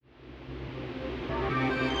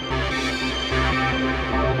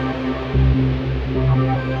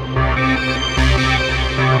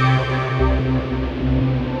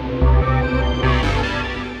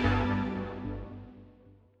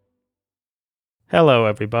Hello,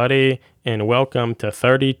 everybody, and welcome to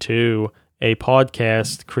 32, a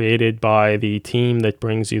podcast created by the team that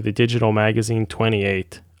brings you the digital magazine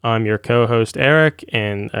 28. I'm your co-host Eric,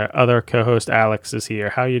 and other co-host Alex is here.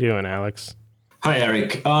 How you doing, Alex? Hi,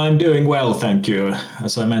 Eric. I'm doing well, thank you.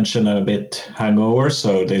 As I mentioned, I'm a bit hangover,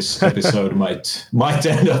 so this episode might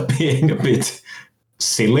end up being a bit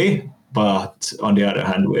silly. But on the other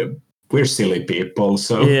hand, we're silly people,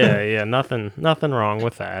 so Yeah, nothing wrong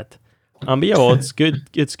with that. But yeah, well, it's good.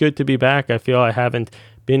 It's good to be back. I feel I haven't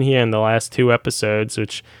been here in the last two episodes,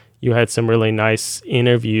 which you had some really nice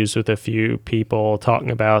interviews with a few people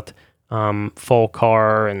talking about folk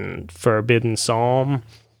horror and Forbidden Psalm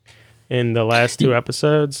in the last two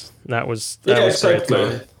episodes. That was yeah, was great exactly.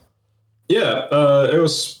 fun. Yeah, it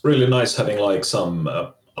was really nice having like some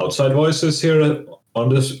outside voices here on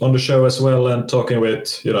the show as well, and talking with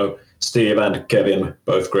Steve and Kevin,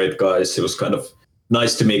 both great guys. It was kind of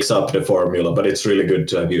nice to mix up the formula, but it's really good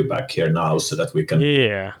to have you back here now so that we can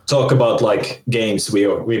Yeah. talk about like games we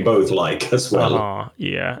both like as well.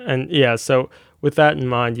 Yeah. And yeah, so with that in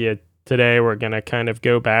mind, yeah, today we're going to kind of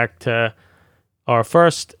go back to our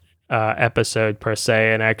first episode per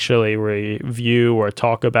se and actually review or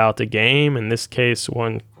talk about the game. In this case,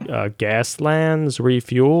 one Gaslands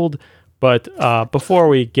Refueled. But before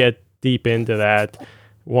we get deep into that,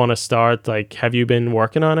 want to start, like, have you been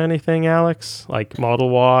working on anything, Alex? Like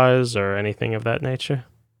model-wise or anything of that nature?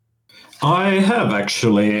 I have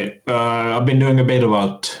actually. I've been doing a bit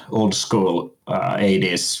about old school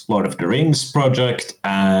 80s Lord of the Rings project,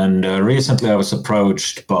 and recently I was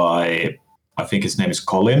approached by, I think his name is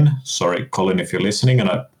Colin. Sorry, Colin, if you're listening, and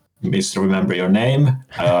I misremember your name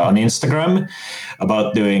on Instagram,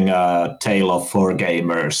 about doing a Tale of Four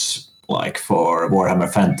Gamers, like for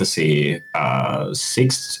Warhammer Fantasy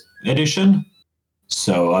 6th edition.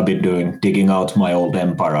 So I've been digging out my old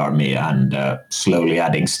Empire army and slowly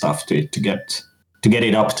adding stuff to it to get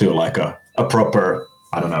it up to like a proper,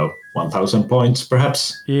 I don't know, 1,000 points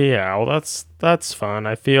perhaps. Yeah, well, that's fun.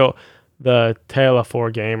 I feel the Tale of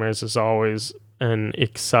Four Gamers is always an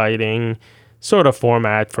exciting sort of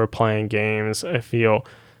format for playing games. I feel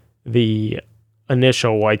the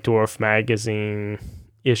initial White Dwarf magazine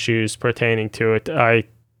issues pertaining to it, I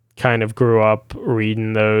kind of grew up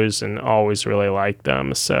reading those and always really liked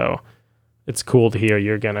them. So it's cool to hear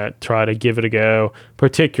you're going to try to give it a go,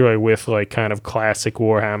 particularly with like kind of classic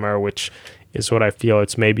Warhammer, which is what I feel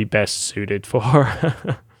it's maybe best suited for.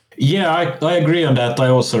 Yeah, I agree on that. I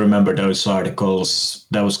also remember those articles.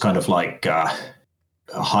 That was kind of like a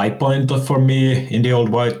high point for me in the old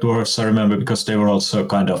White Dwarfs. I remember because they were also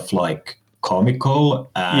kind of like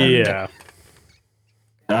comical Yeah.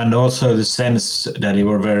 and also the sense that they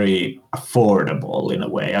were very affordable in a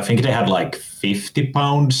way. I think they had like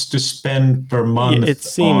 £50 to spend per month It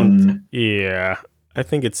seemed, on. yeah. I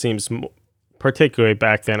think it seems, particularly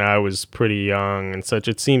back then, I was pretty young and such.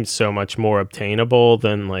 It seemed so much more obtainable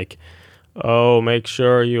than like, oh, make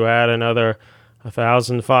sure you add another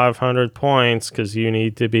 1,500 points because you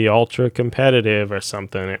need to be ultra competitive or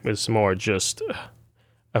something. It was more just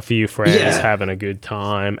a few friends having a good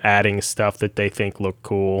time, adding stuff that they think look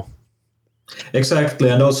cool. Exactly,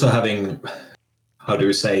 and also having, how do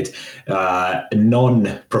you say it,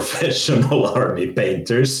 non-professional army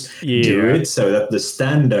painters do it, so that the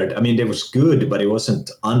standard, I mean, it was good, but it wasn't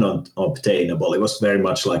unobtainable. It was very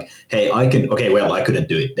much like, hey, I couldn't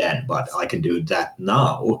do it then, but I can do that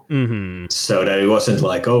now. Mm-hmm. So that it wasn't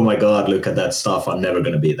like, oh my God, look at that stuff, I'm never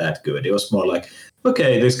going to be that good. It was more like,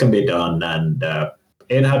 okay, this can be done, and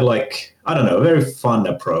it had like, I don't know, a very fun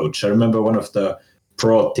approach. I remember one of the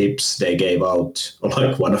pro tips they gave out, or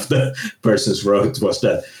like one of the persons wrote, was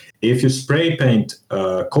that if you spray paint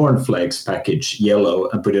a cornflakes package yellow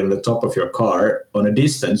and put it on the top of your car, on a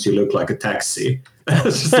distance you look like a taxi. I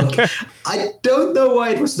was just like, I don't know why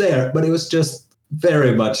it was there, but it was just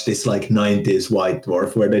very much this like 90s White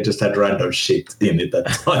Dwarf where they just had random shit in it at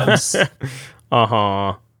times.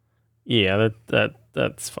 Yeah,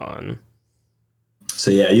 that's fun. So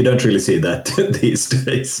yeah, you don't really see that these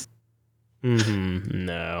days.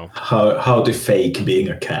 No. How to fake being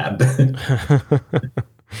a cab.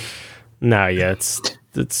 No, yeah,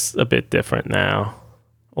 it's a bit different now.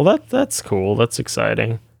 Well, that's cool. That's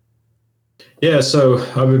exciting. Yeah, so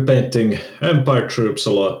I've been painting Empire troops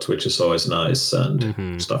a lot, which is always nice,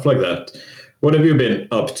 and stuff like that. What have you been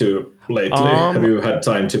up to lately? Have you had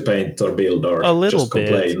time to paint or build or a little just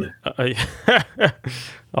complain?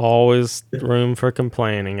 Always room for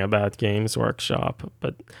complaining about Games Workshop.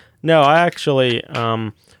 But no, I actually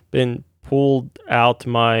been pulled out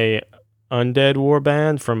my Undead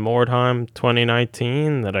Warband from Mordheim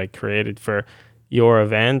 2019 that I created for your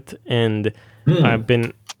event, and I've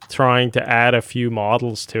been trying to add a few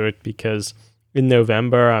models to it because in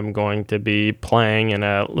November I'm going to be playing in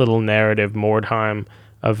a little narrative Mordheim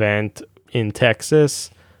event in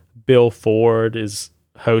Texas. Bill Ford is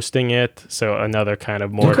hosting it, so another kind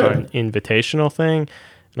of Mordheim invitational thing.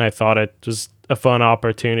 And I thought it was a fun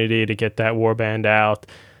opportunity to get that warband out,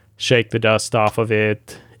 shake the dust off of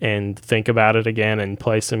it, and think about it again and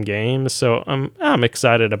play some games. So I'm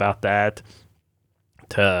excited about that,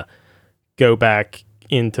 to go back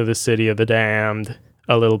into the City of the Damned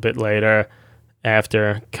a little bit later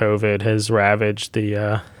after COVID has ravaged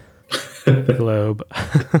the globe.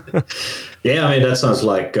 Yeah, I mean, that sounds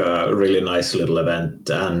like a really nice little event,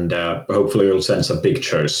 and hopefully you'll send some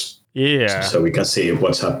pictures. Yeah. So we can see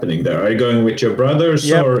what's happening there. Are you going with your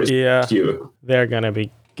brothers or is it you? They're going to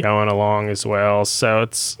be going along as well. So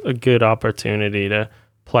it's a good opportunity to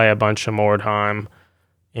play a bunch of Mordheim.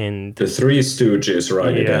 And the Three Stooges,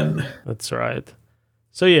 right? Again. That's right.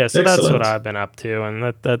 So yeah, so Excellent. That's what I've been up to,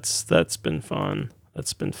 and that's been fun.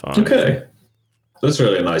 That's been fun. Okay. That's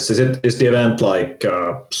really nice. Is the event like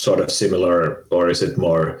sort of similar, or is it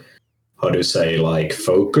more, how do you say, like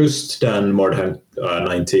focused than Mordheim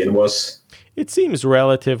 19 was? It seems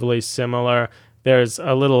relatively similar. There's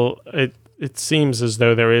a little. It seems as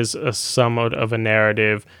though there is a somewhat of a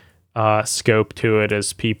narrative scope to it,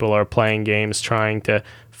 as people are playing games trying to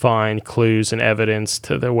find clues and evidence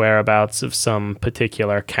to the whereabouts of some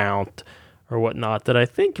particular count or whatnot that I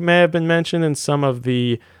think may have been mentioned in some of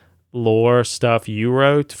the lore stuff you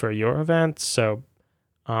wrote for your event. So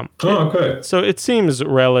okay. So it seems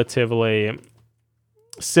relatively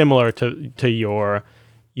similar to your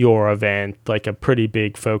event, like a pretty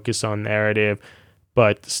big focus on narrative,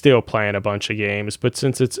 but still playing a bunch of games. But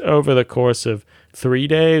since it's over the course of 3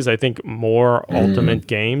 days, I think more Ultimate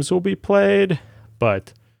games will be played,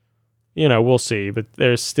 but we'll see. But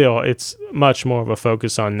it's much more of a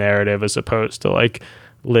focus on narrative as opposed to like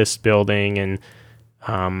list building and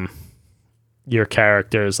your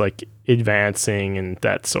characters like advancing and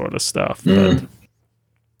that sort of stuff. But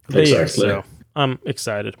exactly. Yeah, so I'm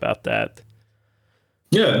excited about that.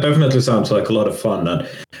 Yeah, it definitely sounds like a lot of fun. And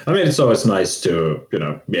I mean, it's always nice to,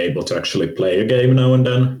 be able to actually play a game now and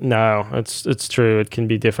then. No, it's true. It can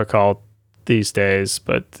be difficult these days,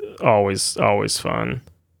 but always fun.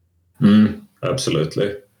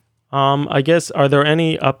 Absolutely. I guess, are there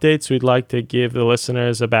any updates we'd like to give the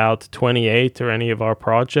listeners about 28 or any of our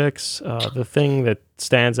projects? The thing that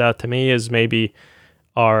stands out to me is maybe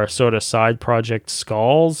our sort of side project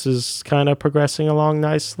Skulls is kind of progressing along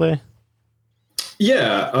nicely.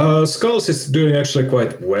 Yeah, Skulls is doing actually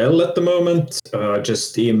quite well at the moment.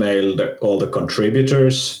 Just emailed all the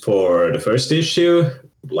contributors for the first issue,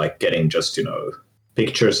 like getting just,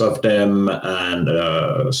 pictures of them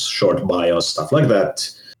and short bios, stuff like that.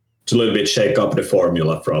 To a little bit shake up the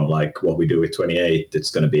formula from like what we do with 28.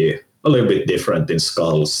 It's going to be a little bit different in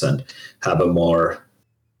Skulls and have a more,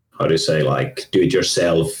 how do you say, like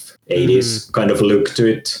do-it-yourself 80s kind of look to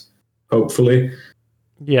it, hopefully.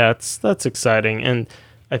 Yeah, that's exciting. And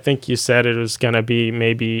I think you said it was going to be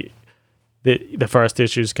maybe the first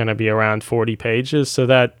issue is going to be around 40 pages. So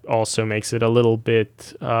that also makes it a little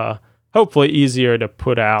bit, hopefully easier to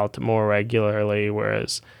put out more regularly.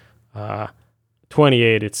 Whereas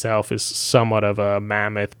 28 itself is somewhat of a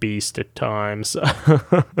mammoth beast at times.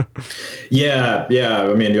 Yeah.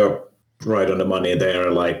 I mean, you're right on the money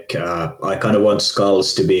there. Like, I kind of want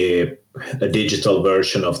Skulls to be a digital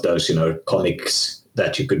version of those, comics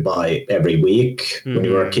that you could buy every week when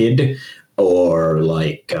you were a kid, or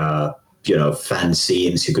like,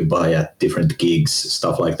 fanzines you could buy at different gigs,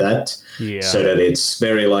 stuff like that. Yeah. So that it's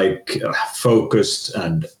very like focused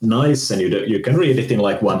and nice, and you can read it in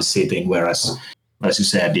like one sitting. Whereas, as you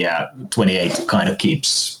said, 28 kind of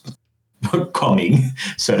keeps coming,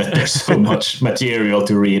 so that there's so much material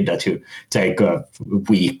to read that you take a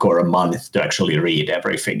week or a month to actually read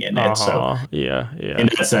everything in it. So yeah. In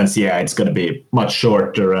that sense, it's going to be much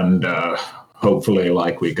shorter, and hopefully,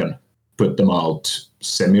 like, we can put them out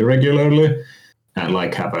semi-regularly and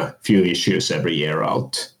like have a few issues every year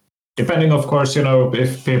out. Depending, of course,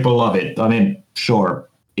 if people love it. I mean, sure,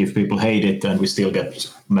 if people hate it and we still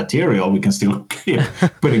get material, we can still keep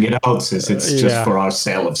putting it out, since it's just for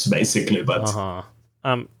ourselves, basically. But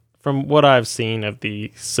from what I've seen of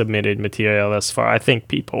the submitted material thus far, I think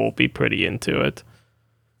people will be pretty into it.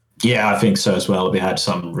 Yeah, I think so as well. We had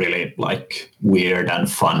some really like weird and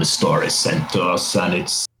fun stories sent to us, and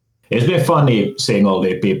it's been funny seeing all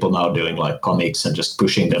the people now doing like comics and just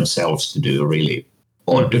pushing themselves to do really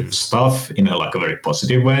odd stuff in like a very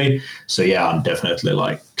positive way. So I'm definitely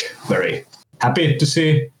like very happy to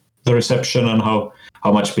see the reception and how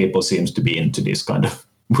much people seems to be into these kind of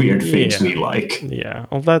weird things we like. Yeah,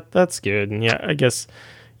 well, that's good. And yeah, I guess,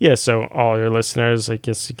 so all your listeners, I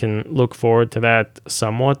guess you can look forward to that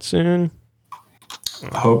somewhat soon.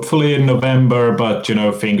 Hopefully in November, but,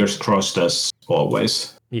 fingers crossed as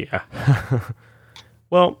always. Yeah.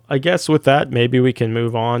 Well, I guess with that, maybe we can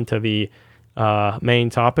move on to the main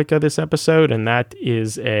topic of this episode, and that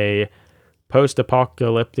is a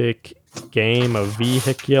post-apocalyptic game of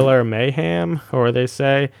vehicular mayhem, or they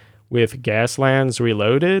say, with Gaslands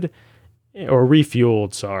Reloaded, or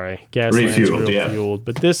Refueled, sorry. Gaslands Refueled. Yeah.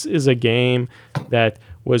 But this is a game that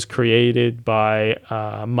was created by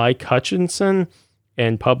Mike Hutchinson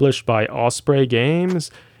and published by Osprey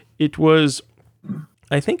Games. It was,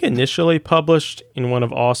 I think, initially published in one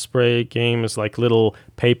of Osprey Games' like little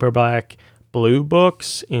paperback blue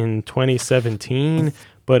books in 2017,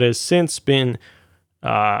 but has since been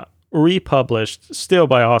republished, still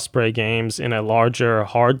by Osprey Games, in a larger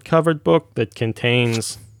hard-covered book that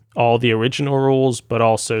contains all the original rules, but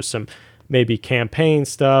also some maybe campaign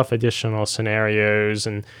stuff, additional scenarios,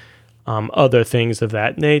 and other things of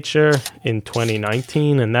that nature in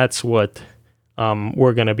 2019. And that's what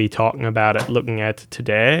we're going to be talking about looking at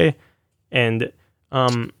today. And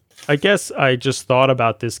I guess I just thought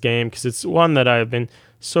about this game because it's one that I've been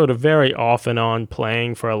sort of very off and on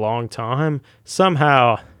playing for a long time.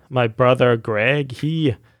 Somehow my brother Greg,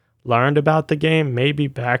 he learned about the game maybe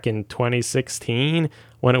back in 2016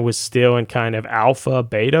 when it was still in kind of alpha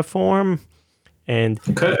beta form. And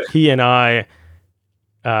he and I,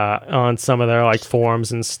 on some of their like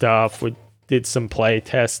forums and stuff, we did some play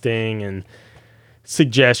testing and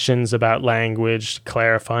suggestions about language,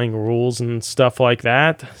 clarifying rules and stuff like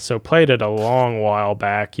that. So played it a long while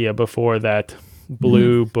back, before that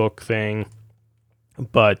blue book thing.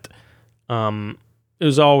 But it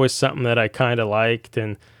was always something that I kind of liked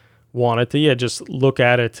and wanted to just look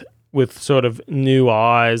at it with sort of new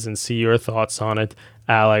eyes and see your thoughts on it,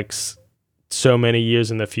 Alex, so many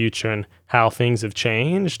years in the future and how things have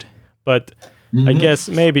changed. But I guess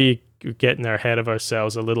maybe getting ahead of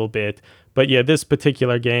ourselves a little bit. But yeah, this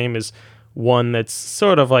particular game is one that's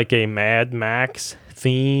sort of like a Mad Max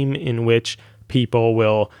theme in which people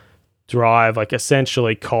will drive like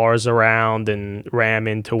essentially cars around and ram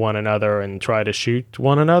into one another and try to shoot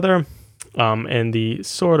one another. And the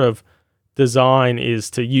sort of design is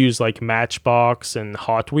to use like Matchbox and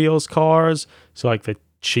Hot Wheels cars. So like the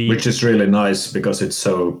cheap, which is really nice because it's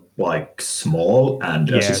so like small and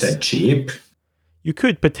as you said, cheap. You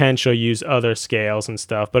could potentially use other scales and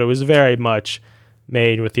stuff, but it was very much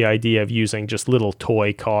made with the idea of using just little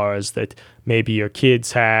toy cars that maybe your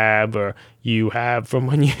kids have or you have from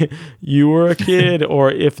when you were a kid,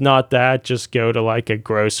 or if not that, just go to like a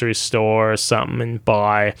grocery store or something and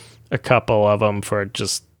buy a couple of them for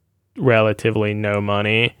just relatively no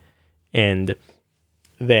money and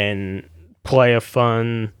then play a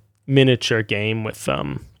fun miniature game with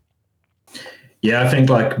them. Yeah, I think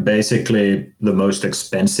like basically the most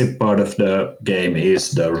expensive part of the game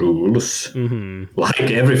is the rules. Like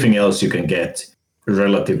everything else you can get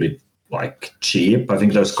relatively like cheap. I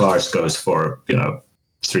think those cars goes for,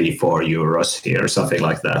 3-4 euros here, something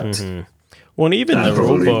like that. Well, and even the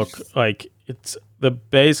rule book, like it's the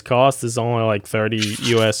base cost is only like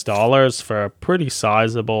 $30 for a pretty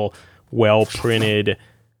sizable, well printed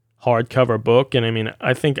hardcover book. And I mean,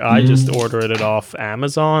 I think I just ordered it off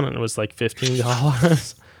Amazon and it was like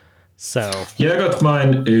 $15. So yeah, I got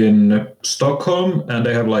mine in Stockholm and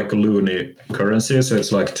they have like a loony currency, so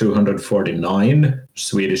it's like 249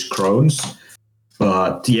 Swedish crowns.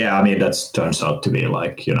 But yeah, I mean that turns out to be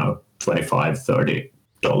like $25-30,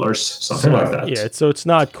 something like that. Yeah, so it's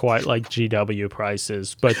not quite like GW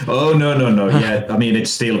prices, but oh no. Yeah, I mean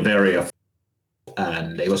it's still very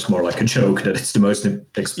and it was more like a joke that it's the most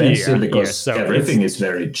expensive because so everything is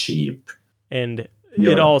very cheap. And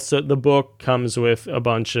it also, the book comes with a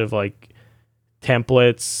bunch of like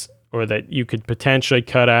templates or that you could potentially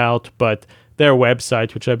cut out, but their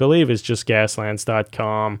website, which I believe is just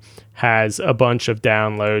gaslands.com, has a bunch of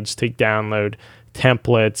downloads to download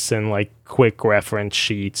templates and like quick reference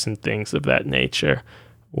sheets and things of that nature,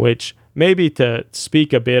 which maybe to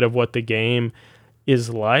speak a bit of what the game is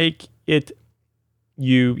like,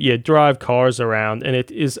 you drive cars around and it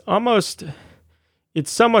is it's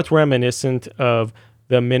somewhat reminiscent of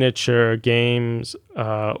the miniature games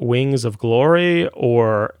Wings of Glory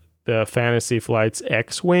or the Fantasy Flight's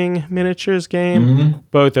X-Wing miniatures game.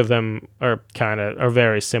 Both of them are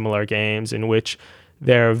very similar games in which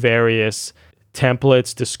there are various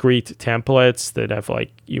templates, discrete templates that have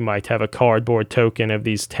like, you might have a cardboard token of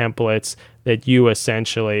these templates that you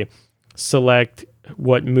essentially select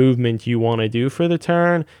what movement you want to do for the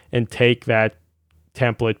turn and take that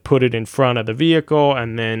template, put it in front of the vehicle,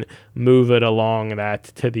 and then move it along that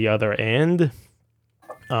to the other end.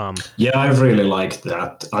 Yeah, I really liked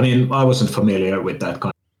that. I mean, I wasn't familiar with that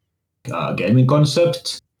kind of gaming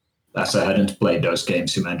concept, as I hadn't played those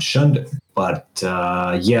games you mentioned. But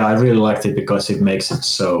yeah, I really liked it because it makes it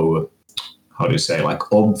so, how do you say,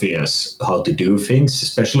 like obvious how to do things,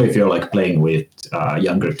 especially if you're like playing with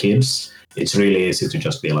younger kids. It's really easy to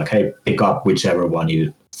just be like, hey, pick up whichever one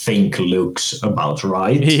you think looks about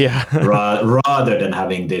right. Yeah. Rather than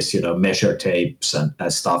having this, measure tapes and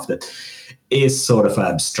stuff that is sort of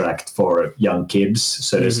abstract for young kids.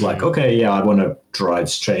 So it's like, okay, yeah, I want to drive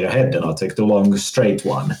straight ahead, and I'll take the long straight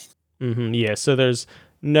one. Yeah, so there's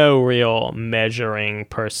no real measuring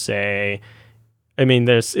per se. I mean,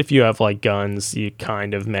 if you have like guns, you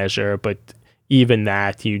kind of measure, but even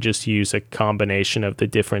that, you just use a combination of the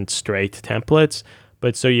different straight templates.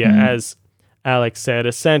 But so yeah, as Alex said,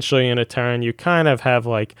 essentially in a turn, you kind of have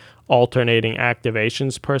like alternating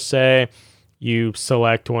activations per se. You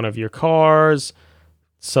select one of your cars,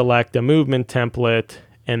 select a movement template,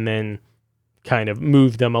 and then kind of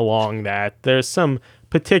move them along that. There's some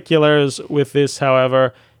particulars with this,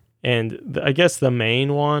 however, and I guess the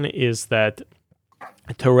main one is that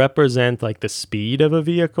to represent like the speed of a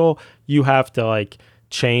vehicle, you have to like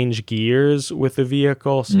change gears with the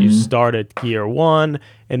vehicle. So you start at gear 1,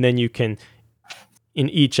 and then you can, in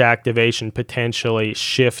each activation, potentially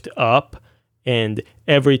shift up. And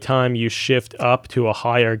every time you shift up to a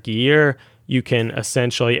higher gear, you can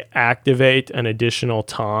essentially activate an additional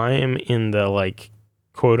time in the like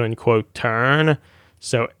quote unquote turn.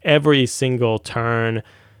 So every single turn,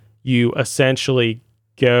 you essentially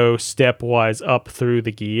go stepwise up through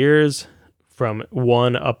the gears from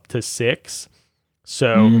 1 up to 6.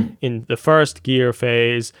 So in the first gear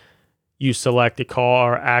phase, you select a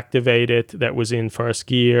car, activate it that was in first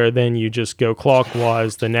gear, then you just go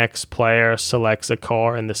clockwise. The next player selects a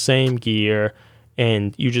car in the same gear,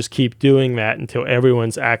 and you just keep doing that until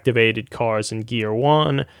everyone's activated cars in gear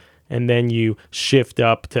 1, and then you shift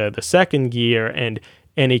up to the second gear, and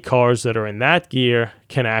any cars that are in that gear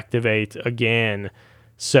can activate again.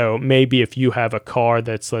 So maybe if you have a car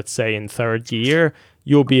that's, let's say, in third gear,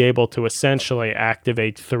 you'll be able to essentially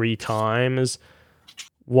activate 3 times,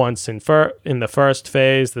 once in the first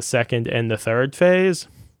phase, the second, and the third phase.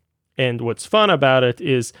 And what's fun about it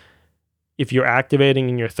is if you're activating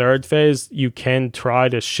in your third phase, you can try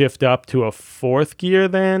to shift up to a 4th gear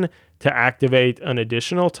then to activate an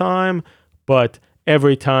additional time. But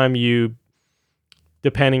every time you,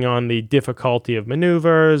 depending on the difficulty of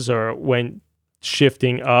maneuvers or when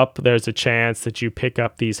shifting up, there's a chance that you pick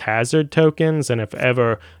up these hazard tokens. And if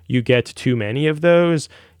ever you get too many of those,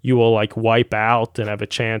 you will like wipe out and have a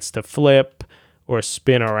chance to flip or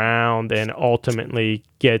spin around and ultimately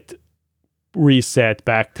get reset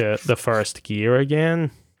back to the first gear again.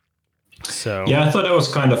 So yeah, I thought that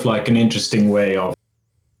was kind of like an interesting way of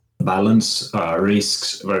balance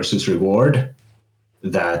risks versus reward,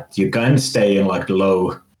 that you can stay in like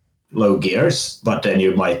low gears, but then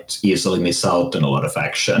you might easily miss out on a lot of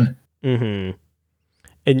action.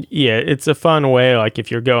 And yeah, it's a fun way, like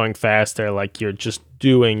if you're going faster, like you're just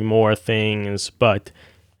doing more things, but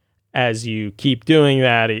as you keep doing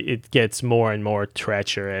that, it gets more and more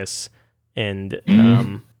treacherous. And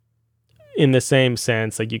in the same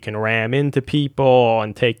sense, like you can ram into people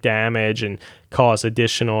and take damage and cause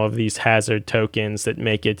additional of these hazard tokens that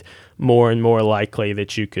make it more and more likely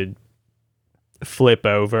that you could flip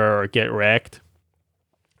over or get wrecked.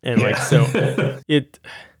 And like, so it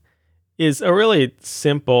is a really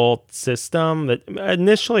simple system that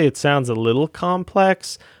initially it sounds a little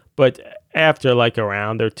complex, but after like a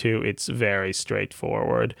round or two, it's very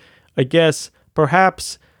straightforward. I guess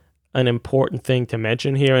perhaps an important thing to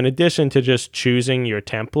mention here, in addition to just choosing your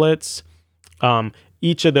templates,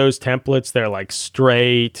 each of those templates, they're like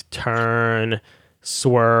straight, turn,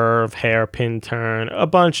 swerve, hairpin turn, a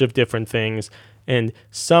bunch of different things. And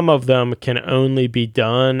some of them can only be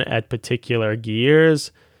done at particular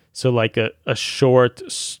gears. So like a short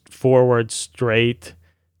forward straight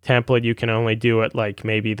template, you can only do it like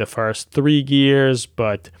maybe the first 3 gears,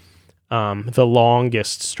 but the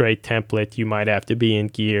longest straight template, you might have to be in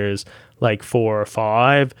gears like 4 or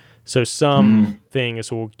 5. So some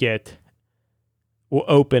things will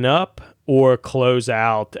open up or close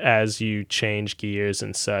out as you change gears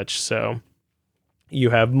and such. So you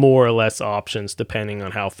have more or less options depending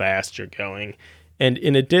on how fast you're going. And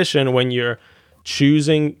in addition, when you're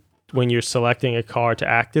selecting a car to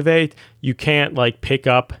activate, you can't like pick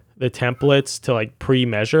up the templates to like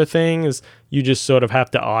pre-measure things. You just sort of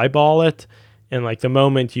have to eyeball it. And like the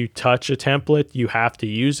moment you touch a template, you have to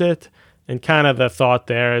use it. And kind of the thought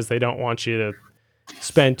there is they don't want you to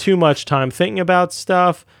spend too much time thinking about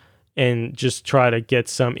stuff and just try to get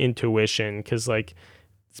some intuition, because like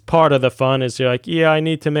it's part of the fun is you're like, yeah, I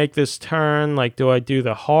need to make this turn, like do I do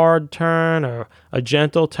the hard turn or a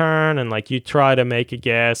gentle turn, and like you try to make a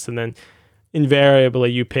guess, and then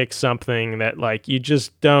invariably you pick something that like you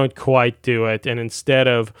just don't quite do it, and instead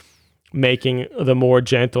of making the more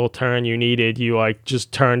gentle turn you needed, you like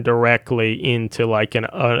just turn directly into like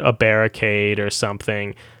a barricade or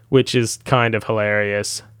something, which is kind of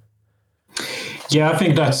hilarious. Yeah, I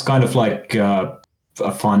think that's kind of like a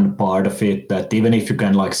fun part of it, that even if you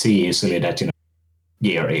can like see easily that, you know,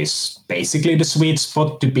 gear is basically the sweet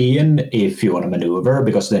spot to be in if you want to maneuver,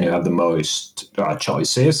 because then you have the most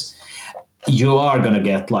choices, you are going to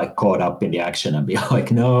get like caught up in the action and be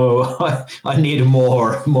like, no, I need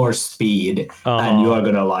more speed. And you are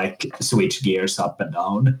going to like switch gears up and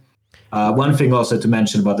down. One thing also to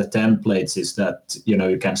mention about the templates is that, you know,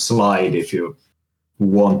 you can slide if you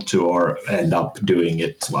want to, or end up doing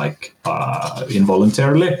it like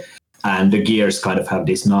involuntarily. And the gears kind of have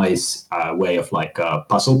this nice way of like a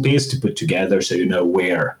puzzle piece to put together, so you know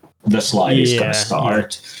where the slide is going to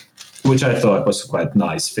start, which I thought was a quite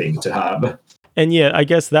nice thing to have. And yeah, I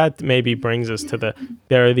guess that maybe brings us to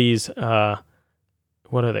there are these, what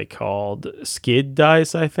are they called? Skid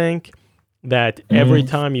dice, I think, that every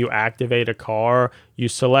time you activate a car, you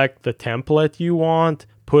select the template you want,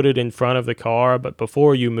 put it in front of the car, but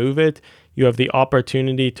before you move it, you have the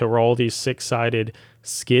opportunity to roll these 6-sided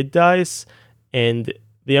skid dice, and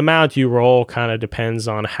the amount you roll kind of depends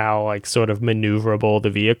on how like sort of maneuverable the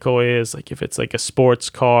vehicle is. Like if it's like a sports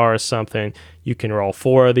car or something, you can roll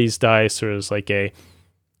 4 of these dice, or it's like a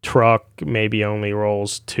truck maybe only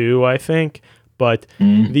rolls 2, I think. But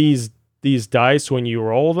these dice, when you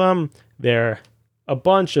roll them, they're a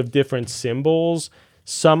bunch of different symbols,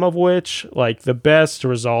 some of which, like the best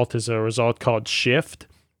result is a result called shift.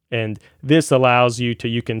 And this allows you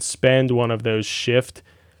can spend one of those shift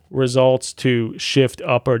results to shift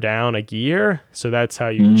up or down a gear. So that's how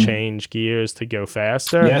you change gears to go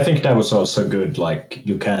faster. Yeah, I think that was also good. Like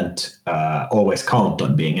you can't always count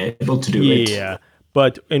on being able to do it. Yeah,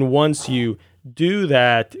 but once you do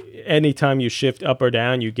that, anytime you shift up or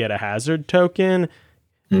down, you get a hazard token.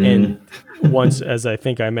 And once, as I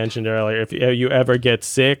think I mentioned earlier, if you ever get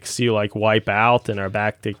 6, you like wipe out and are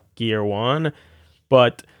back to gear 1.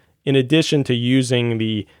 But in addition to using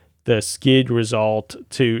the skid result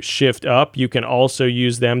to shift up, you can also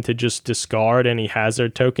use them to just discard any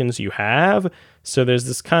hazard tokens you have. So there's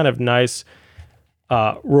this kind of nice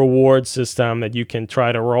reward system that you can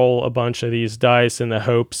try to roll a bunch of these dice in the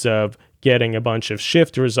hopes of getting a bunch of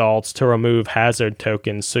shift results to remove hazard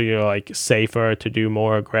tokens, so you're like safer to do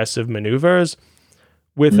more aggressive maneuvers.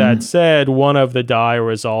 With that said, one of the die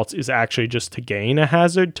results is actually just to gain a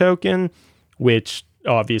hazard token, which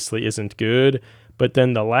obviously isn't good. But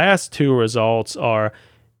then the last 2 results are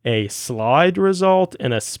a slide result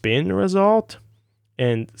and a spin result.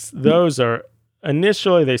 And those are,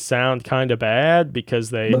 initially they sound kind of bad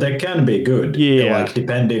because but they can be good. Yeah. Like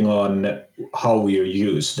depending on how you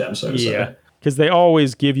use them, so to say. Because they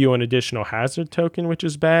always give you an additional hazard token, which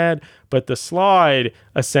is bad. But the slide,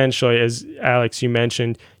 essentially, as Alex, you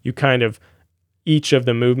mentioned, you kind of, each of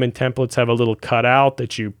the movement templates have a little cutout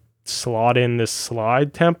that you slot in this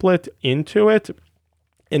slide template into it.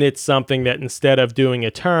 And it's something that instead of doing a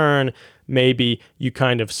turn, maybe you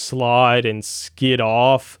kind of slide and skid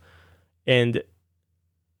off. And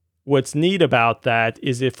what's neat about that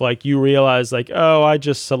is if like you realize like, oh, I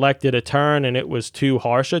just selected a turn and it was too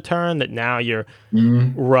harsh a turn that now you're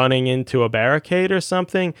running into a barricade or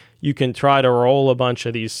something, you can try to roll a bunch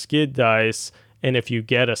of these skid dice. And if you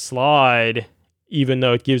get a slide, even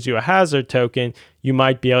though it gives you a hazard token, you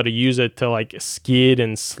might be able to use it to like skid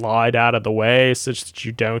and slide out of the way such that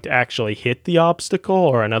you don't actually hit the obstacle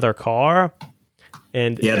or another car.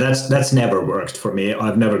 And yeah, that's never worked for me.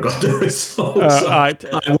 I've never got the results. I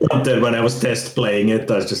wanted, when I was test playing it,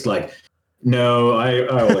 I was just like, no, I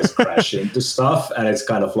always crash into stuff, and it's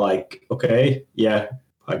kind of like, okay, yeah,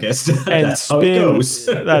 I guess that's spin, how it goes.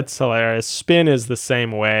 That's hilarious. Spin is the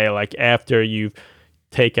same way. Like after you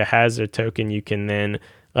take a hazard token, you can then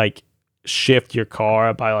like shift your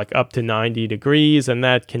car by like up to 90 degrees, and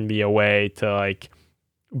that can be a way to like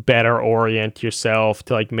better orient yourself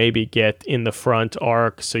to like maybe get in the front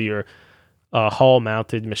arc so your hull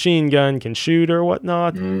mounted machine gun can shoot or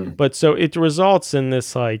whatnot. But so it results in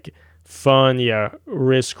this like fun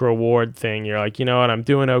risk reward thing. You're like, you know what, I'm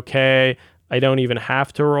doing okay, I don't even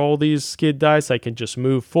have to roll these skid dice, I can just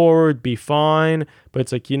move forward, be fine. But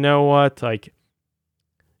it's like, you know what, like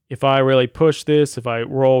if I really push this, if I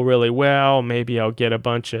roll really well, maybe I'll get a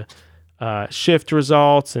bunch of shift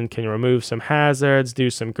results and can remove some hazards, do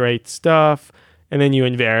some great stuff. And then you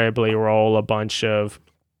invariably roll a bunch of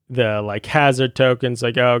the like hazard tokens,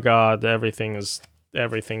 like, oh god, everything's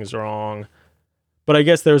wrong. But I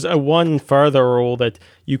guess there's a one further rule that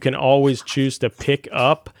you can always choose to pick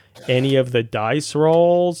up any of the dice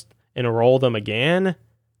rolls and roll them again.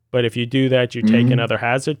 But if you do that, you take another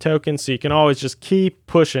hazard token, so you can always just keep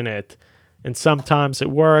pushing it. And sometimes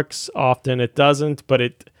it works, often it doesn't, but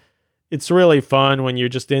it's really fun when you're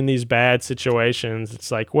just in these bad situations.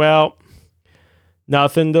 It's like, well,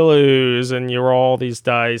 nothing to lose, and you roll these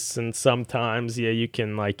dice, and sometimes, yeah, you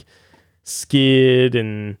can like skid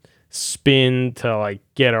and spin to like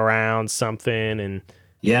get around something. And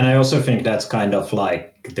yeah, and I also think that's kind of like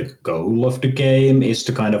the goal of the game is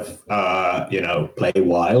to kind of play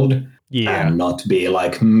wild and not be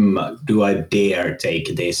like, do I dare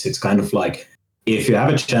take this? It's kind of like, if you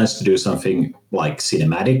have a chance to do something like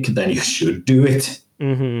cinematic, then you should do it.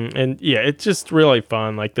 And yeah, it's just really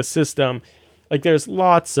fun. Like the system, like there's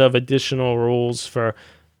lots of additional rules for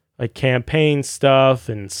like campaign stuff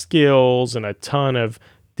and skills, and a ton of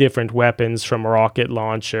different weapons, from rocket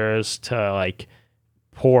launchers to like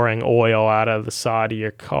pouring oil out of the side of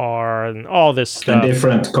your car and all this stuff. And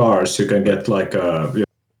different cars. You can get like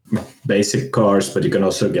basic cars, but you can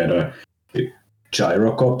also get a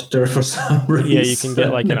gyrocopter for some reason. Yeah, you can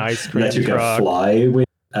get like an ice cream that you truck. Can fly with,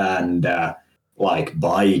 and like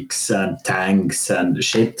bikes and tanks and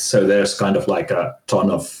shit. So there's kind of like a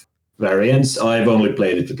ton of variants. I've only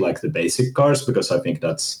played it with like the basic cars because I think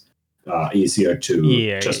that's easier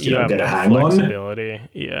to just get a hang on.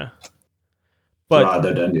 Yeah. But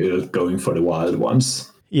rather than going for the wild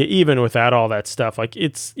ones. Yeah, even without all that stuff, like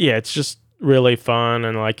it's just really fun.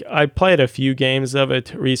 And like I played a few games of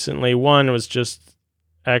it recently. One was just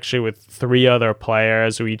actually with 3 other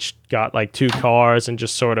players. We each got like 2 cars and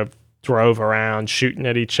just sort of drove around shooting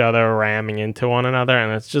at each other, ramming into one another,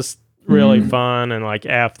 and it's just really fun. And like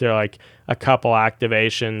after like a couple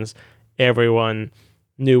activations, everyone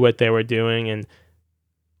knew what they were doing, and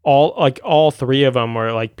all 3 of them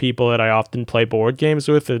were like people that I often play board games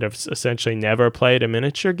with that have essentially never played a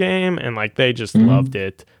miniature game, and like they just loved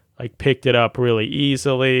it, like picked it up really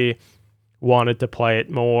easily, wanted to play it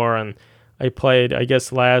more. And I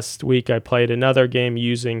guess last week I played another game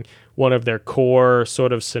using one of their core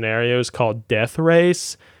sort of scenarios called Death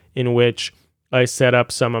Race, in which I set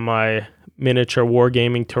up some of my miniature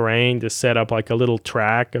wargaming terrain to set up like a little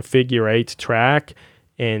track, a figure 8 track.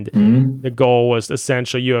 And the goal was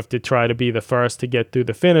essentially you have to try to be the first to get through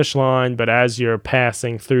the finish line, but as you're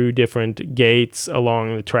passing through different gates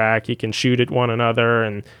along the track, you can shoot at one another.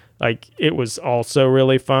 And like it was also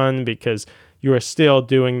really fun because you were still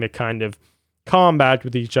doing the kind of combat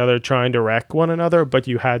with each other, trying to wreck one another, but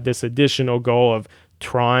you had this additional goal of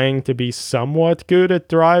trying to be somewhat good at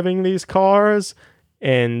driving these cars.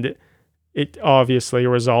 And it obviously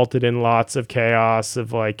resulted in lots of chaos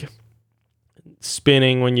of like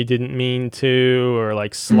spinning when you didn't mean to, or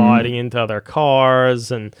like sliding into other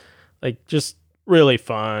cars, and like just really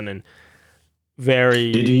fun and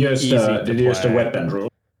very Did you use easy use the weapon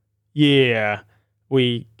rule? Yeah,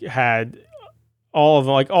 we had all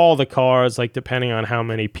the cars, like depending on how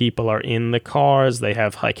many people are in the cars, they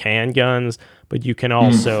have like handguns, but you can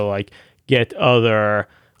also like get other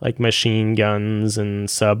like machine guns and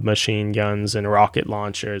submachine guns and rocket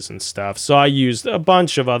launchers and stuff. So I used a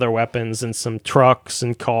bunch of other weapons and some trucks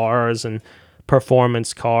and cars and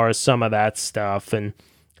performance cars, some of that stuff. And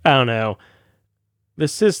I don't know, the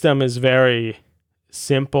system is very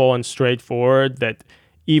simple and straightforward, that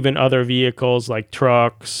even other vehicles like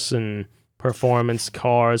trucks and performance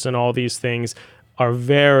cars and all these things are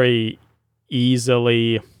very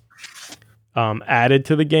easily added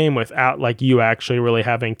to the game without like you actually really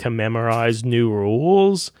having to memorize new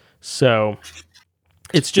rules. So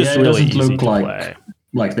it's just really easy to play.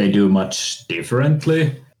 Like they do much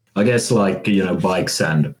differently. I guess like, bikes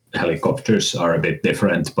and helicopters are a bit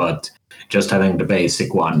different, but just having the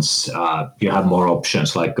basic ones, you have more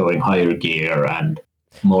options like going higher gear and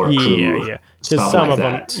more crew. Yeah. Because some of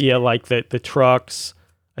them, like the trucks,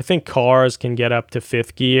 I think cars can get up to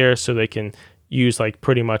 5th gear, so they can use like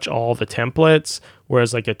pretty much all the templates,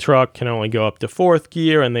 whereas like a truck can only go up to 4th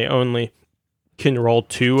gear, and they only can roll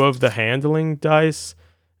 2 of the handling dice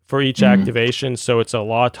for each activation. So it's a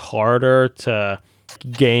lot harder to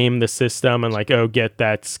game the system and like, get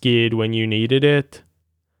that skid when you needed it.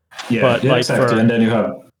 But like exactly. And then you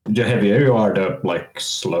have the heavier you are, the like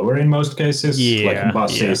slower in most cases. Like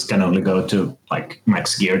buses can only go to like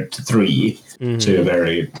max gear 3. So you're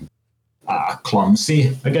very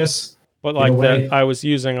clumsy, I guess. But like I was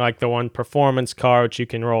using like the one performance car, which you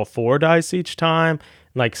can roll 4 dice each time.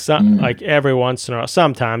 Like like every once in a while,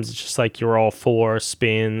 sometimes it's just like you roll 4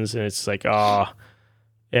 spins, and it's like all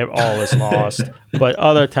is lost. But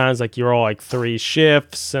other times, like you roll like 3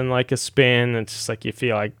 shifts and like a spin, it's just like you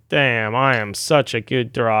feel like, damn, I am such a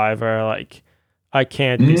good driver. Like I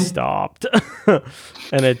can't be stopped,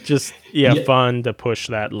 and it just fun to push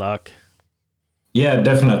that luck. Yeah,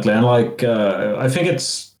 definitely, and like I think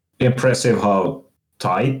it's impressive how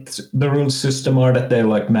tight the rules system are, that they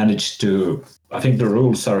like managed to. I think the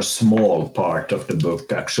rules are a small part of the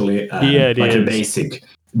book actually, and it like is. the basic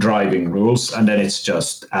driving rules, and then it's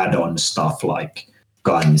just add-on stuff like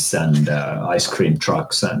guns and ice cream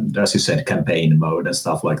trucks, and as you said, campaign mode and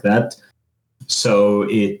stuff like that. So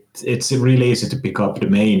it's really easy to pick up the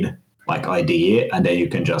main like idea, and then you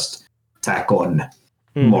can just tack on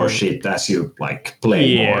more shit as you like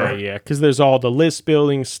play more. Yeah, because there's all the list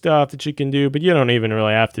building stuff that you can do, but you don't even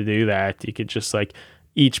really have to do that. You could just like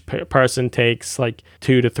each person takes like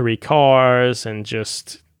 2 to 3 cars and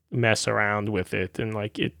just mess around with it, and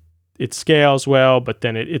like it scales well, but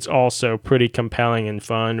then it's also pretty compelling and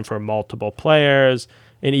fun for multiple players.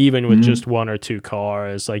 And even with just 1 or 2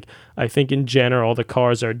 cars, like I think in general the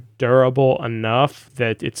cars are durable enough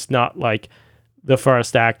that it's not like the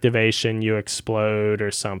first activation you explode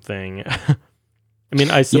or something. I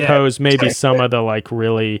mean, I suppose maybe some of the like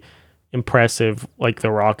really impressive, like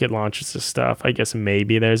the rocket launches and stuff, I guess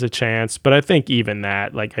maybe there's a chance. But I think even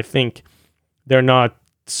that, like I think they're not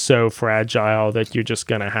so fragile that you're just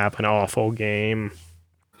going to have an awful game.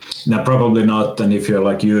 No, probably not. And if you're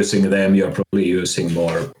like using them, you're probably using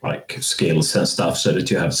more like skills and stuff so that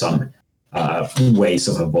you have some ways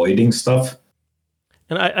of avoiding stuff.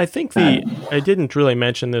 And I think I didn't really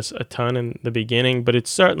mention this a ton in the beginning, but it's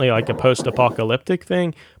certainly like a post-apocalyptic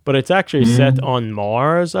thing, but it's actually set on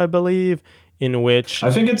Mars, I believe, in which...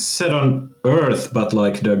 I think it's set on Earth, but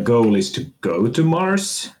like the goal is to go to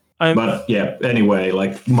Mars. But yeah, anyway,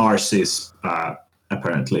 like Mars is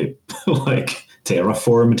apparently like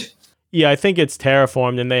terraformed. Yeah, I think it's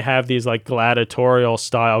terraformed, and they have these like gladiatorial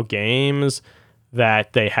style games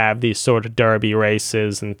that they have these sort of derby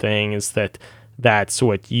races and things that's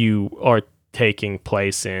what you are taking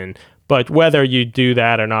place in. But whether you do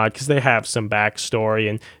that or not, because they have some backstory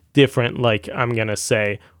and different, like I'm going to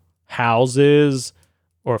say, houses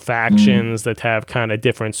or factions that have kind of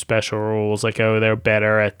different special rules. Like, oh, they're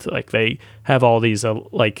better at, like, they have all these,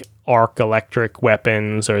 like, arc electric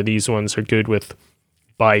weapons, or these ones are good with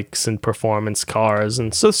bikes and performance cars.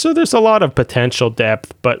 And so there's a lot of potential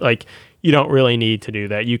depth, but, like, you don't really need to do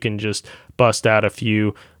that. You can just bust out a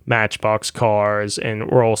few Matchbox cars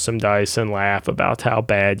and roll some dice and laugh about how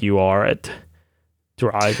bad you are at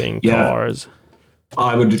driving cars.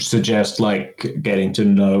 I would suggest like getting to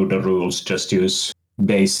know the rules. Just use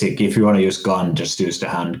basic. If you want to use gun, just use the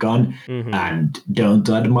handgun and don't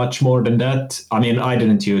add much more than that. I mean, I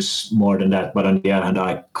didn't use more than that, but on the other hand,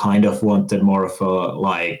 I kind of wanted more of a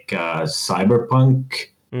like cyberpunk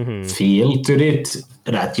feel to it.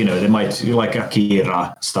 That, you know, they might like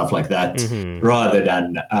Akira, stuff like that, rather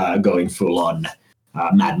than going full on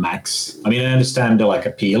Mad Max. I mean, I understand the like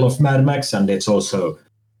appeal of Mad Max, and it's also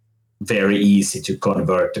very easy to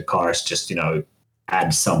convert the cars. Just, you know,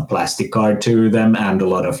 add some plastic card to them and a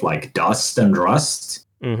lot of like dust and rust.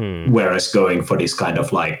 Whereas going for this kind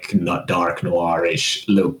of like not dark noirish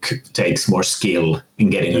look takes more skill in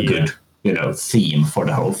getting a good, you know, theme for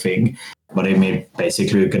the whole thing. But I mean,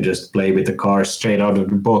 basically, you can just play with the car straight out of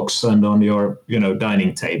the box and on your, you know,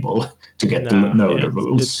 dining table to get to know the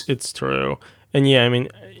rules. It's true. And yeah, I mean,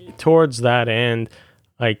 towards that end,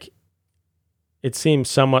 like, it seems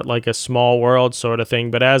somewhat like a small world sort of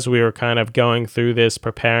thing. But as we were kind of going through this,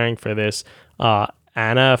 preparing for this,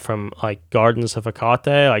 Anna from, like, Gardens of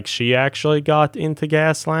Hecate, like, she actually got into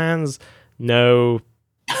Gaslands. No,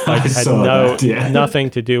 like, it had nothing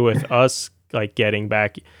to do with us, like, getting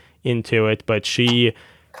back into it, but she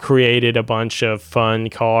created a bunch of fun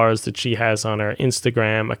cars that she has on her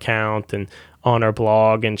Instagram account and on her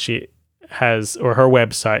blog, and she has, or her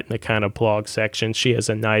website in the kind of blog section, she has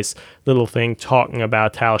a nice little thing talking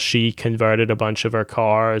about how she converted a bunch of her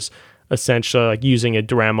cars, essentially like using a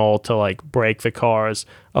Dremel to like break the cars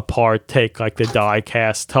apart, take like the die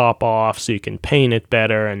cast top off so you can paint it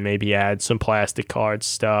better and maybe add some plastic card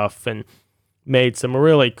stuff, and made some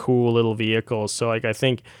really cool little vehicles. So like I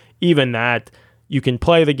think even that, you can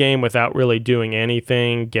play the game without really doing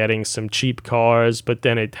anything, getting some cheap cars, but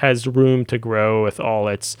then it has room to grow with all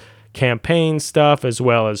its campaign stuff, as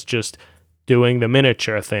well as just doing the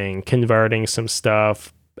miniature thing, converting some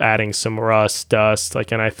stuff, adding some rust, dust,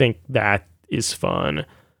 like, and I think that is fun.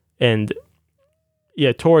 And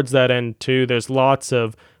yeah, towards that end too, there's lots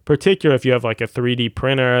of, particularly if you have like a 3D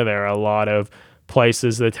printer, there are a lot of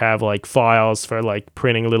places that have like files for like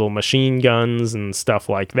printing little machine guns and stuff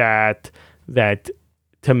like that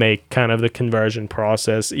to make kind of the conversion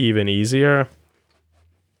process even easier.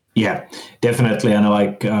 Yeah, definitely. And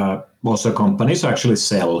like also companies actually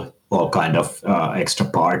sell all kind of extra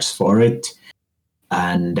parts for it.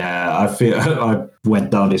 And I feel I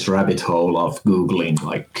went down this rabbit hole of Googling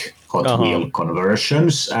like Hot Wheel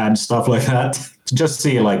conversions and stuff like that to just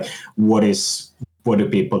see like what do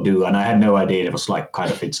people do. And I had no idea it was like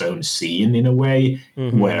kind of its own scene in a way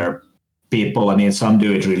where people, I mean, some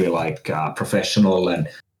do it really like professional and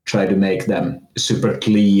try to make them super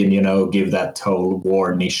clean, you know, give that whole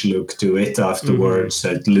Warnish look to it afterwards.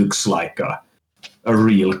 So it looks like a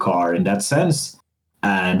real car in that sense.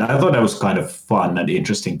 And I thought that was kind of fun and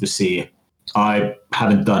interesting to see. I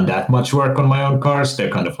haven't done that much work on my own cars. They're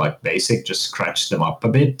kind of like basic, just scratch them up a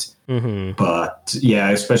bit. But yeah,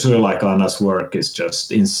 especially like Anna's work is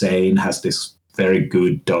just insane, has this very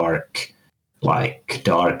good dark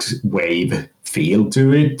wave feel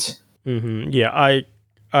to it. Yeah,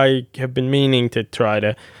 I have been meaning to try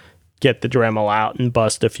to get the Dremel out and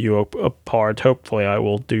bust a few apart. Hopefully I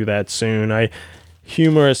will do that soon. I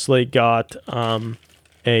humorously got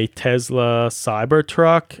a Tesla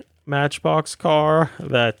Cybertruck Matchbox car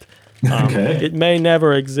that it may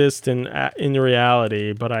never exist in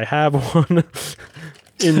reality, but I have one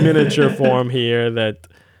in miniature form here that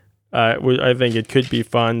I think it could be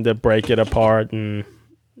fun to break it apart and,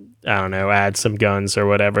 I don't know, add some guns or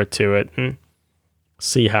whatever to it and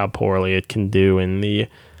see how poorly it can do in the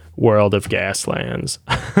world of Gaslands.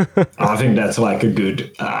 I think that's like a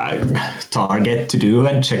good target to do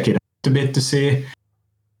and check it out a bit to see.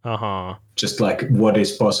 Just like what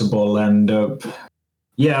is possible. And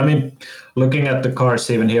yeah, I mean, looking at the cars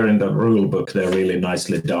even here in the rule book, they're really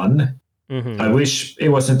nicely done. I wish it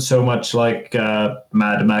wasn't so much like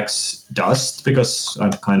Mad Max Dust, because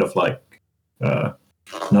I'm kind of like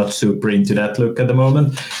not super into that look at the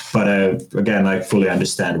moment. But again, I fully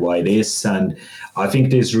understand why it is. And I think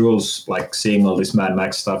these rules, like seeing all this Mad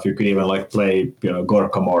Max stuff, you could even like play, you know,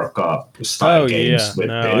 Gorka Morka style games with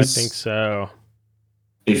this. I think so.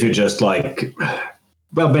 If you just like,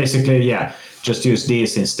 well, basically, yeah, just use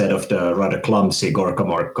these instead of the rather clumsy Gorka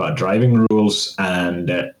Morka driving rules,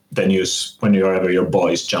 and then use, whenever your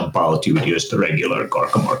boys jump out, you would use the regular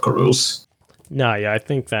Gorka Morka rules. No, yeah, I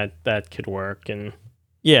think that could work, and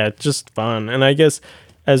yeah, it's just fun. And I guess,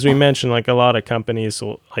 as we mentioned, like a lot of companies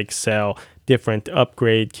will like sell different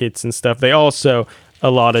upgrade kits and stuff. They also,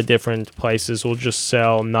 a lot of different places will just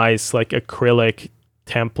sell nice like acrylic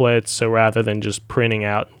templates. So rather than just cutting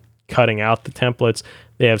out the templates,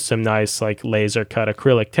 they have some nice like laser cut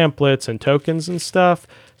acrylic templates and tokens and stuff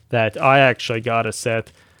that I actually got a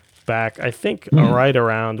set back, I think right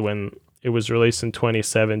around when it was released in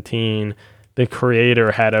 2017. The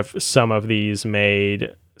creator had some of these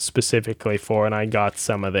made specifically for, and I got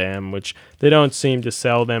some of them, which they don't seem to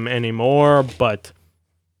sell them anymore, but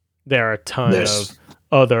there are a ton of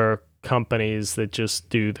other companies that just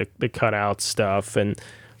do the cutout stuff. And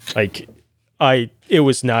like it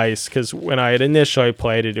was nice because when I had initially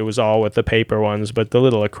played it, it was all with the paper ones, but the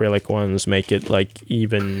little acrylic ones make it like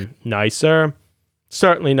even nicer.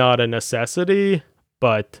 Certainly not a necessity,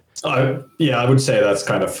 but I would say that's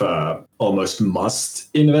kind of almost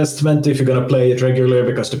must investment if you're gonna play it regularly,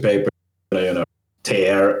 because the paper, you know,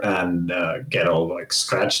 tear and get all like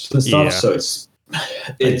scratched and stuff. So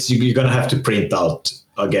it's you're gonna have to print out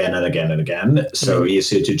again and again and again. So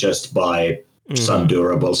easy to just buy some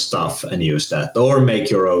durable stuff and use that, or make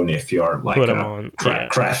your own if you're like a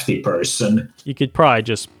crafty person. You could probably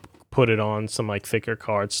just put it on some like thicker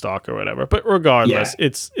cardstock or whatever. But regardless,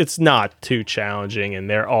 it's not too challenging, and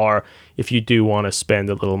there are, if you do want to spend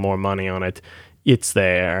a little more money on it, it's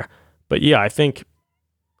there. But yeah, I think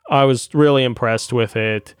I was really impressed with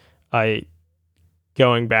it.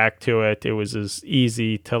 Going back to it, it was as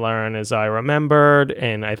easy to learn as I remembered,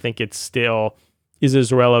 and I think it still is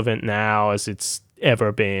as relevant now as it's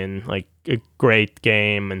ever been. Like a great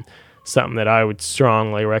game, and something that I would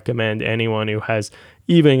strongly recommend anyone who has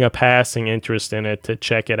even a passing interest in it to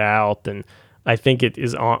check it out. And I think it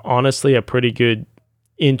is honestly a pretty good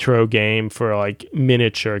intro game for like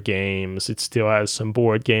miniature games. It still has some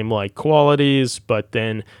board game like qualities, but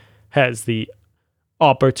then has the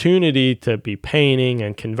opportunity to be painting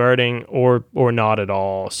and converting or not at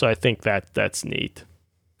all. So I think that's neat.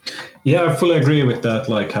 Yeah, I fully agree with that,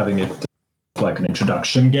 like having it like an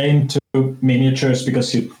introduction game to miniatures,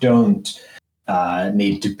 because you don't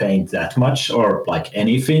need to paint that much or like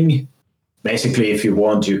anything. basically, if you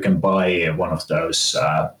want, you can buy one of those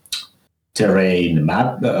terrain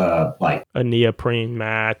map, like a neoprene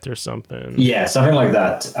mat or something. Yeah, something like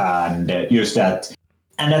that, and use that.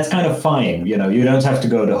 And that's kind of fine. You don't have to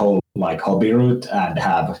go the whole like hobby route and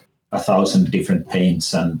have 1,000 different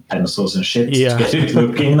paints and pencils and shit to get it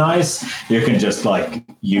looking nice. You can just like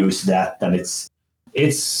use that, and it's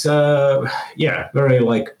very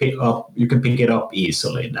like pick up. You can pick it up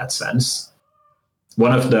easily in that sense.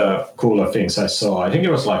 One of the cooler things I saw, I think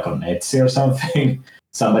it was like on Etsy or something.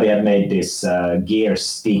 Somebody had made this gear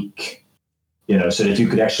stick, so that you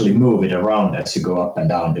could actually move it around as you go up and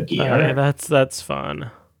down the gear. Okay, that's fun.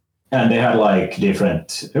 And they had like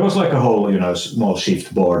different. It was like a whole, small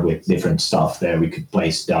shift board with different stuff there. We could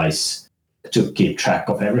place dice to keep track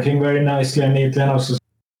of everything very nicely and neatly. And I was just,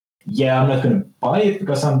 I'm not going to buy it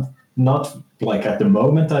because I'm not like at the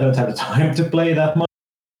moment. I don't have the time to play that much.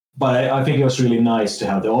 But I think it was really nice to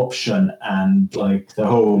have the option, and like the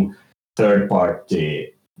whole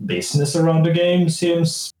third-party business around the game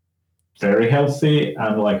seems very healthy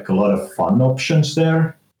and like a lot of fun options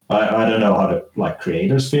there. I don't know how the like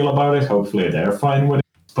creators feel about it. Hopefully they're fine with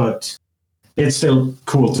it, but it's still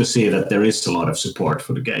cool to see that there is a lot of support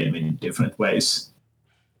for the game in different ways.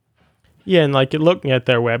 Yeah, and like looking at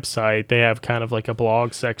their website, they have kind of like a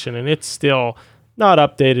blog section, and it's still not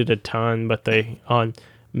updated a ton, but they on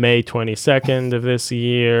May 22nd of this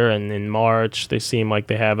year and in March, they seem like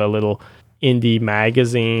they have a little indie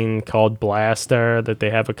magazine called Blaster that they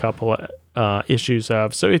have a couple issues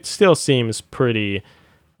of. So it still seems pretty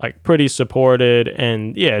supported,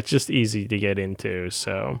 and it's just easy to get into.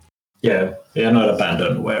 So not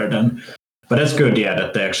abandonware then. But that's good,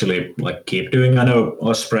 that they actually like keep doing. I know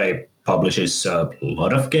Osprey publishes a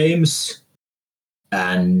lot of games,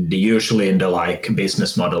 and usually in the like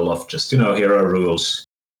business model of just here are rules,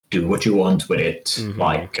 do what you want with it. Mm-hmm.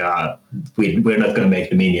 Like we're not going to make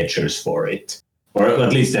the miniatures for it, or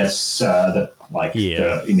at least that's the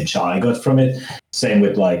image I got from it. Same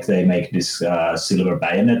with like they make this Silver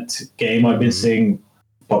Bayonet game I've been seeing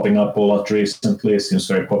popping up a lot recently. It seems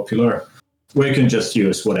very popular. Where you can just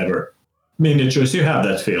use whatever miniatures you have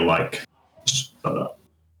that feel like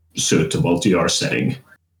suitable to your setting.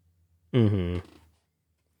 Mm-hmm.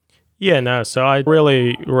 Yeah, no, so I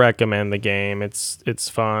really recommend the game. It's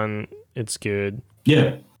fun. It's good.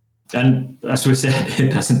 Yeah. And as we said,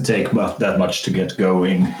 it doesn't take that much to get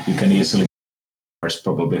going. You can easily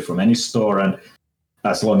probably from any store, and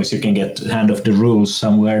as long as you can get the hand of the rules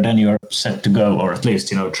somewhere, then you're set to go, or at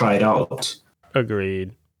least try it out.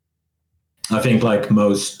 Agreed. I think like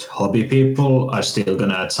most hobby people are still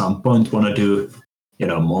gonna at some point want to do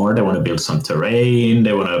more. They want to build some terrain,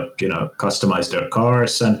 they want to customize their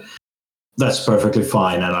cars, and that's perfectly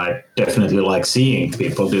fine. And I definitely like seeing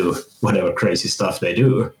people do whatever crazy stuff they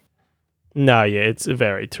do. No, it's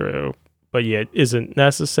very true. But it isn't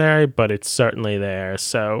necessary, but it's certainly there.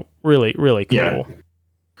 So really, really cool.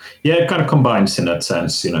 Yeah, it kind of combines in that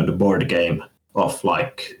sense, the board game of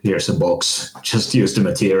like, here's a box, just use the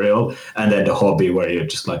material, and then the hobby where you're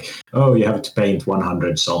just like, oh, you have to paint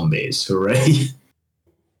 100 zombies, hooray.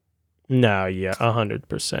 No,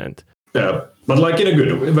 100%. Yeah, but like in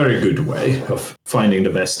a very good way of finding the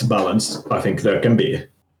best balance, I think there can be.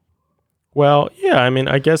 Well, I mean,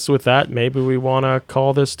 I guess with that, maybe we want to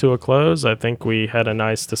call this to a close. I think we had a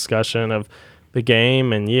nice discussion of the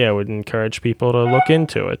game, and would encourage people to look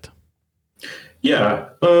into it. Yeah.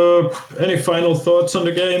 Any final thoughts on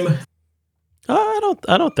the game?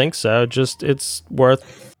 I don't think so. Just it's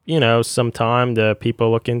worth, some time to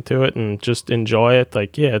people look into it and just enjoy it.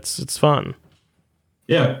 Like, it's fun.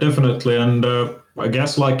 Yeah, definitely. And I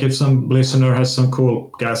guess like if some listener has some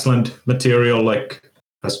cool Gasland material, like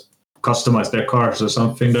has customized their cars or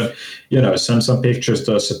something, then send some pictures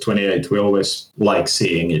to us at 28. We always like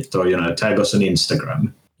seeing it, or tag us on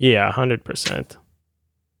Instagram. 100%.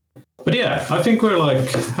 But I think we're like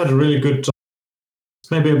had a really good time.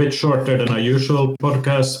 Maybe a bit shorter than our usual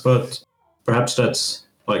podcast, but perhaps that's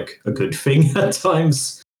like a good thing at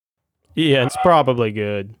times. It's probably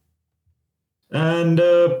good. And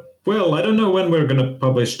I don't know when we're gonna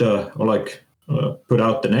publish put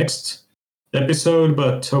out the next episode,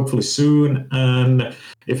 but hopefully soon. And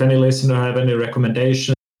if any listener have any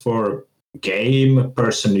recommendations for game,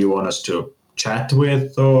 person you want us to chat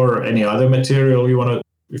with, or any other material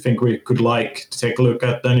you think we could like to take a look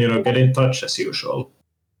at, then get in touch as usual.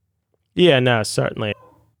 No, certainly.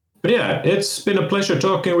 But it's been a pleasure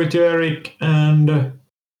talking with you, Eric, and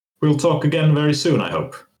we'll talk again very soon, I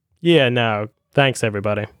hope. No, thanks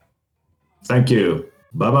everybody. Thank you.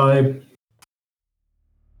 Bye-bye.